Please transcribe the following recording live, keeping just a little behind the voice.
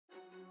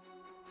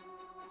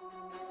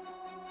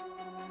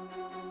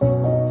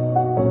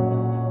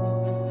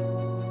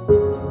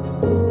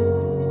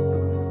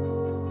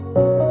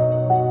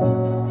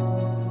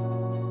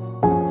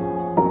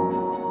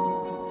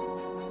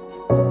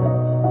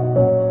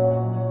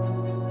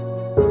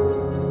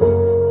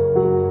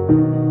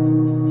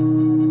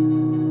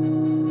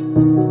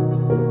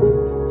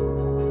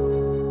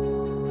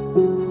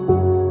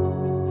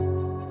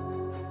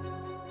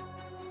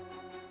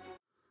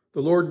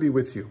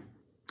with you.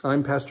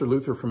 I'm Pastor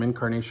Luther from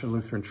Incarnation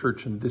Lutheran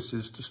Church, and this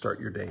is To Start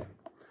Your Day.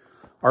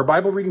 Our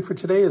Bible reading for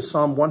today is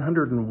Psalm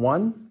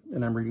 101,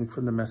 and I'm reading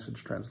from the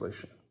Message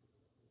translation.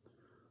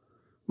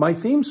 My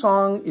theme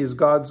song is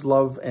God's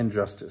love and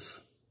justice,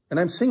 and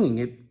I'm singing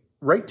it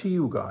right to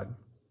you, God.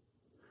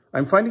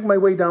 I'm finding my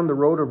way down the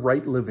road of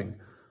right living,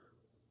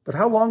 but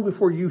how long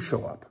before you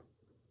show up?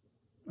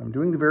 I'm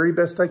doing the very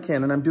best I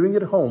can, and I'm doing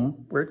it at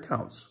home where it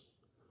counts.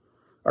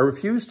 I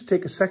refuse to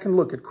take a second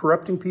look at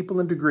corrupting people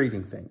and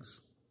degrading things.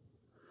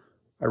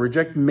 I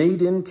reject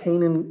made-in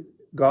Canaan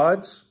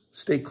gods,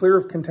 stay clear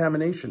of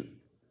contamination.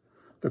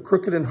 The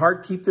crooked in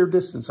heart keep their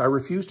distance. I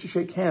refuse to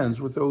shake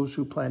hands with those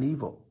who plan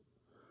evil.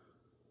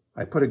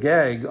 I put a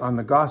gag on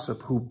the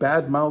gossip who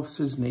badmouths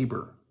his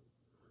neighbor.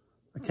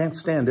 I can't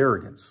stand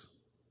arrogance.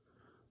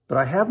 But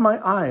I have my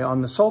eye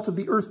on the salt of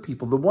the earth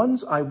people, the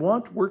ones I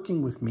want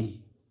working with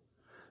me.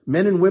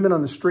 Men and women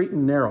on the straight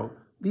and narrow,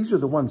 these are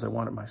the ones I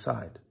want at my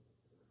side.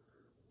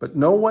 But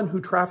no one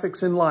who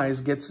traffics in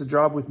lies gets a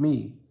job with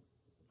me.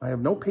 I have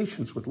no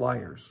patience with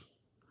liars.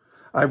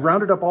 I've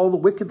rounded up all the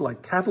wicked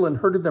like cattle and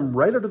herded them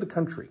right out of the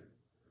country.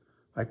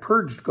 I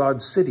purged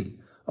God's city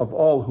of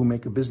all who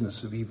make a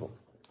business of evil.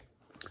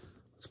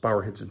 Let's bow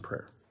our heads in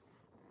prayer.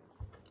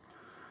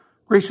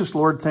 Gracious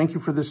Lord, thank you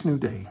for this new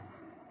day,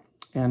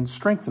 and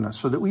strengthen us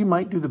so that we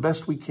might do the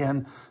best we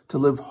can to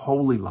live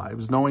holy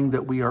lives, knowing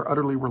that we are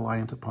utterly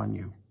reliant upon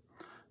you,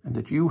 and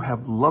that you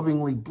have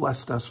lovingly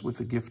blessed us with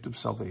the gift of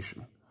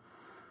salvation.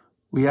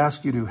 We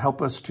ask you to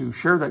help us to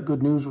share that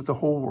good news with the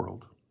whole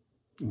world.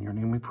 In your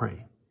name we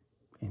pray.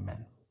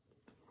 Amen.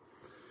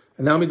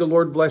 And now may the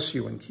Lord bless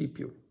you and keep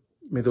you.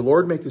 May the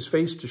Lord make his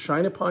face to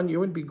shine upon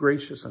you and be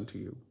gracious unto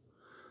you.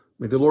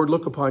 May the Lord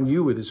look upon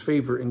you with his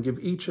favor and give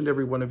each and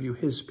every one of you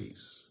his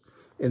peace.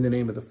 In the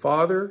name of the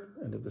Father,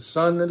 and of the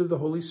Son, and of the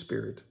Holy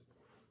Spirit.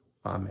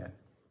 Amen.